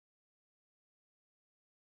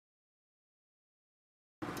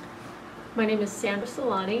My name is Sandra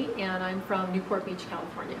Sellani, and I'm from Newport Beach,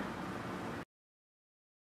 California.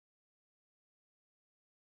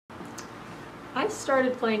 I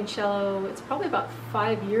started playing cello, it's probably about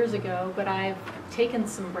 5 years ago, but I've taken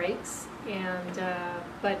some breaks,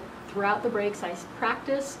 but throughout the breaks I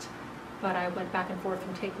practiced, but I went back and forth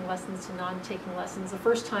from taking lessons to non-taking lessons. The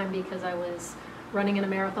first time because I was running in a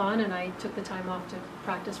marathon and I took the time off to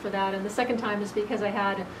practice for that, and the second time is because I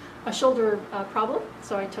had a shoulder problem,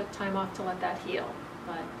 so I took time off to let that heal.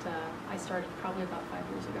 But I started probably about 5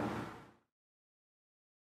 years ago.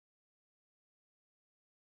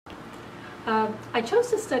 I chose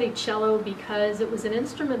to study cello because it was an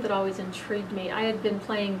instrument that always intrigued me. I had been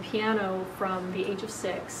playing piano from the age of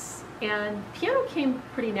 6, and piano came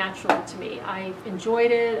pretty naturally to me. I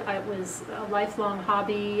enjoyed it. It was a lifelong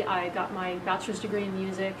hobby. I got my bachelor's degree in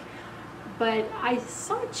music, but I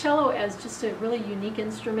saw cello as just a really unique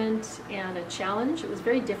instrument and a challenge. It was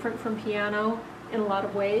very different from piano in a lot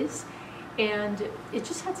of ways, and it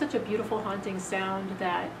just had such a beautiful, haunting sound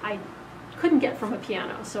that I couldn't get from a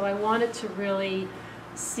piano, so I wanted to really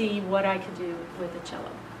see what I could do with a cello.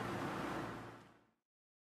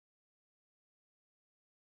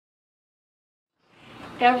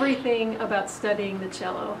 Everything about studying the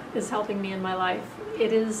cello is helping me in my life.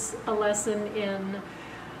 It is a lesson in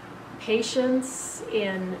patience,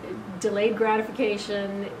 in delayed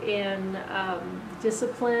gratification, in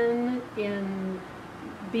discipline, in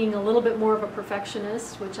being a little bit more of a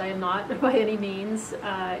perfectionist, which I am not by any means,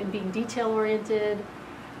 in being detail-oriented.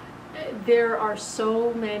 There are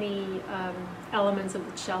so many elements of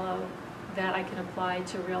the cello that I can apply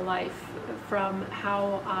to real life, from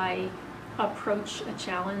how I approach a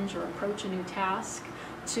challenge or approach a new task,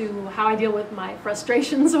 to how I deal with my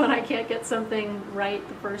frustrations when I can't get something right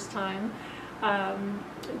the first time,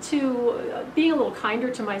 to being a little kinder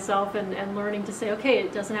to myself and learning to say, okay,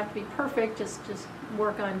 it doesn't have to be perfect, just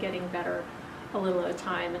work on getting better a little at a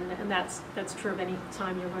time, and that's true of any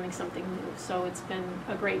time you're learning something new. So it's been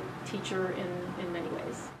a great teacher in many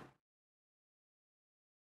ways.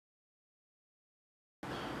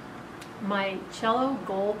 My cello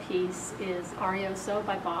goal piece is Arioso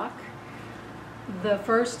by Bach. The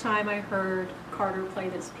first time I heard Carter play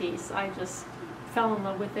this piece, I just fell in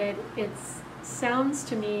love with it. It sounds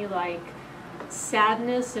to me like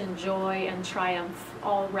sadness and joy and triumph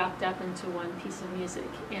all wrapped up into one piece of music.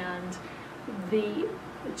 And the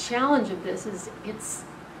challenge of this is it's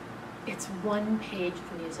one page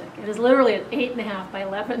of music. It is literally an 8.5 by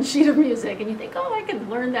 11 sheet of music, and you think, oh, I can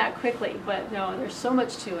learn that quickly. But no, there's so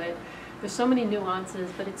much to it. There's so many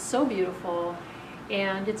nuances, but it's so beautiful.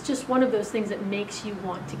 And it's just one of those things that makes you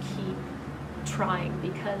want to keep trying,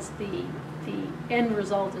 because the end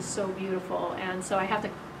result is so beautiful. And so I have to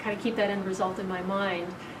kind of keep that end result in my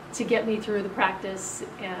mind to get me through the practice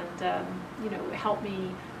and help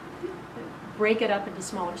me break it up into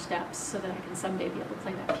smaller steps so that I can someday be able to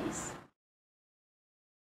play that piece.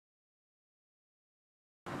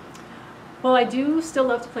 Well, I do still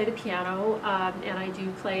love to play the piano, and I do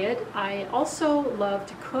play it. I also love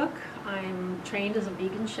to cook. I'm trained as a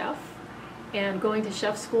vegan chef, and going to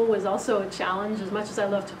chef school was also a challenge. As much as I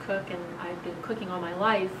love to cook, and I've been cooking all my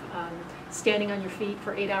life, standing on your feet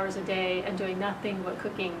for 8 hours a day and doing nothing but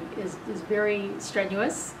cooking is very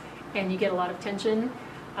strenuous, and you get a lot of tension.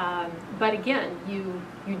 But again,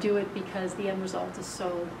 you do it because the end result is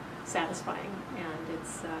so satisfying, and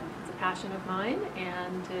it's a passion of mine,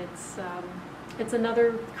 and it's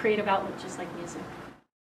another creative outlet, just like music.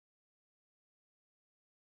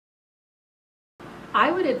 I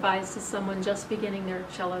would advise to someone just beginning their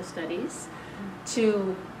cello studies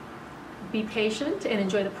to be patient and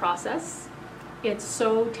enjoy the process. It's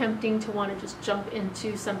so tempting to want to just jump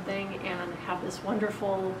into something and have this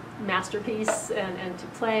wonderful masterpiece and to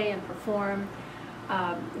play and perform.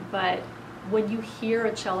 But when you hear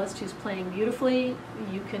a cellist who's playing beautifully,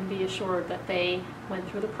 you can be assured that they went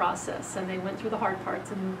through the process, and they went through the hard parts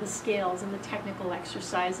and the scales and the technical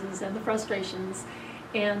exercises and the frustrations.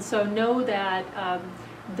 And so know that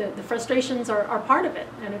the frustrations are part of it,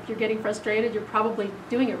 and if you're getting frustrated, you're probably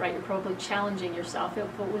doing it right. You're probably challenging yourself.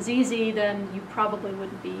 If it was easy, then you probably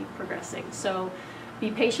wouldn't be progressing. So be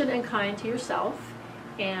patient and kind to yourself,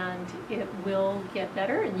 and it will get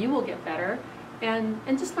better, and you will get better, and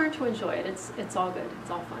just learn to enjoy it. It's all good.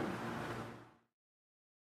 It's all fun.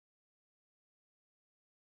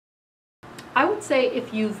 I would say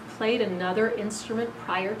if you've played another instrument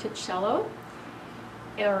prior to cello,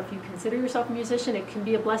 or if you consider yourself a musician, it can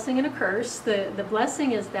be a blessing and a curse. The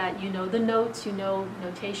blessing is that you know the notes, you know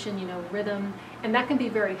notation, you know rhythm, and that can be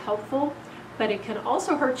very helpful. but it can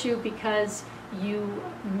also hurt you because you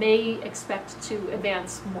may expect to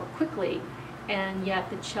advance more quickly, and yet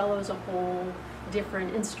the cello is a whole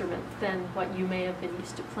different instrument than what you may have been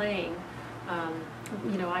used to playing.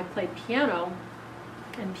 You know, I played piano,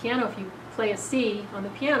 and piano, if you play a C on the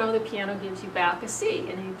piano gives you back a C,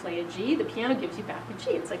 and if you play a G, the piano gives you back a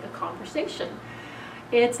G. It's like a conversation.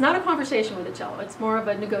 It's not a conversation with the cello, it's more of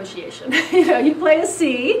a negotiation. You know, you play a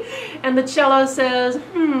C, and the cello says,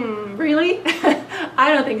 really?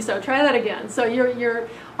 I don't think so, try that again. So you're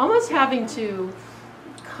almost having to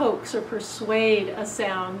coax or persuade a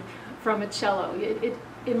sound from a cello.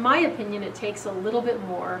 In my opinion, it takes a little bit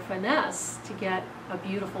more finesse to get a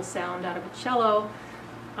beautiful sound out of a cello.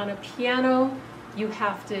 On a piano, you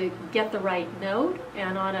have to get the right note,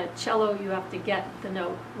 and on a cello, you have to get the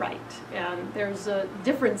note right. And there's a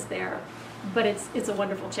difference there, but it's a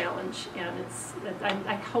wonderful challenge, and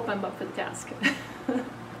I hope I'm up for the task.